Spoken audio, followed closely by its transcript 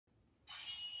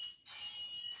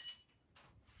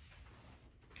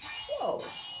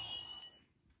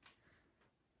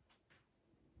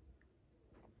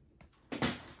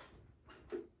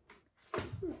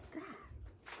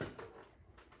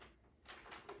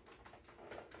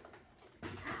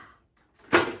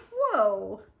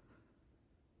Hello.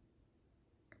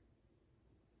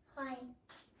 Hi.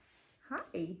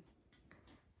 Hi.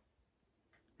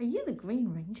 Are you the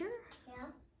Green Ranger? Yeah.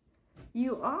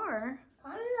 You are?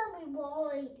 Tommy let me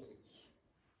borrow these.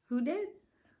 Who did?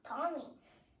 Tommy.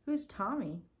 Who's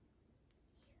Tommy?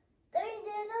 They did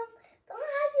them. Don't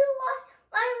have you watch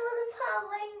my little Power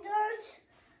Rangers?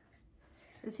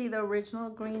 Is he the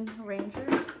original Green Ranger?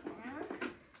 Yeah.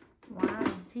 Wow.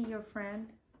 Is he your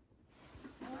friend?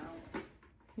 Well,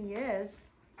 He is.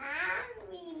 and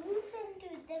we moved into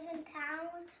a different town,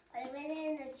 but I went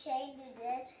in the chain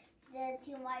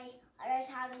to my other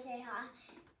town to say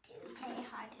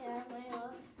hi to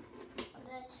everyone.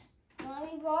 This. Let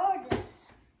me borrow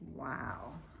this.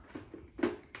 Wow.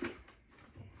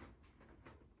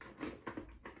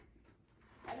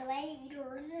 By the way, you can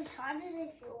look inside it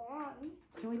if you want.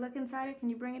 Can we look inside it? Can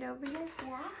you bring it over here?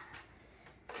 Yeah.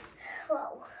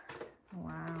 Whoa.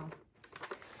 Wow.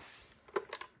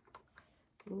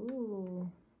 Ooh,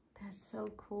 that's so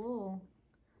cool.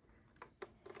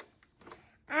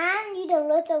 And you don't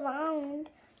look around.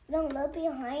 You don't look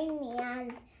behind me,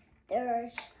 and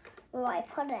there's where I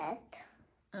put it.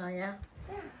 Oh, yeah?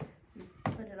 Yeah. You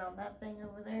put it on that thing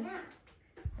over there? Yeah.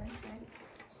 Okay.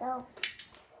 So,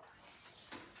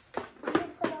 I'm going to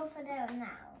put it over there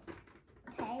now.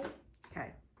 Okay?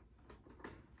 Okay.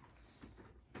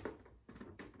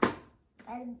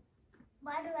 And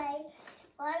by the way,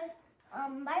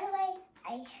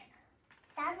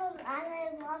 Santa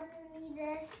wanted me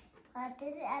this, but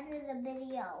didn't end the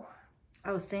video.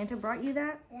 Oh, Santa brought you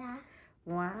that? Yeah.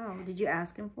 Wow. Did you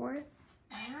ask him for it?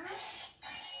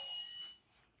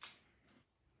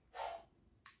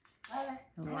 My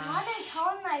mother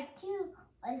told me too,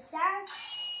 but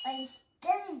I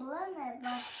didn't bloom it,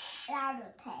 but out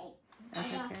of tape.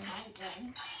 That's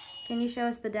okay. Can you show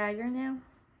us the dagger now?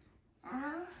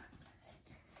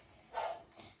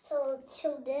 So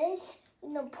this, you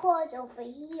know, pause over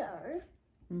here.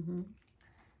 Mm-hmm.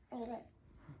 And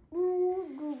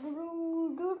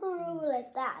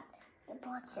like that. And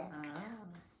pause it.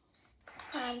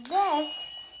 And this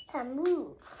can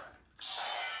move.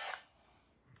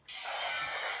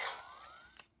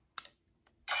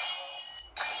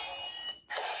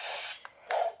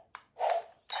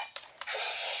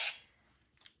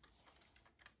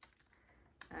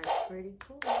 That's pretty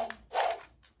cool.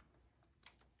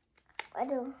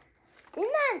 They're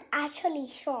not actually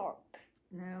sharp.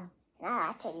 No. Not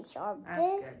actually sharp. That's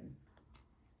good.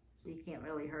 So you can't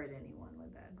really hurt anyone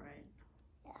with that, right?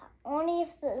 Yeah. Only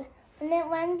if when they're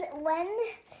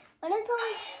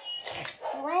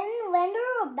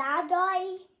a bad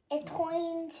guy, it's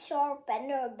going sharp and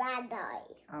they're a bad guy.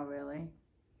 Oh, really?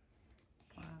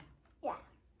 Wow. Yeah.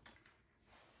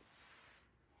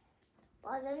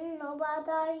 But then no bad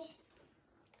guys.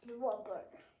 Rubber.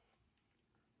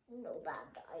 No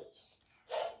bad guys.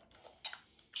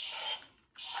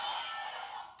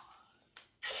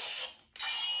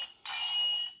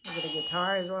 Is it a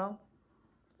guitar as well?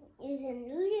 You can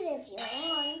use it if you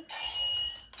want.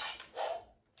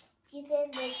 You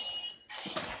did this.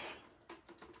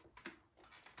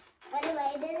 By the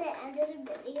way, this is the end of the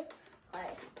video.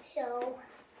 Alright, so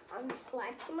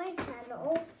subscribe to my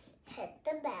channel, hit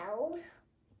the bell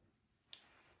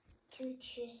to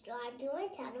subscribe to my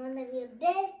channel, and give me a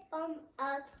big thumbs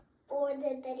up for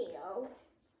the video.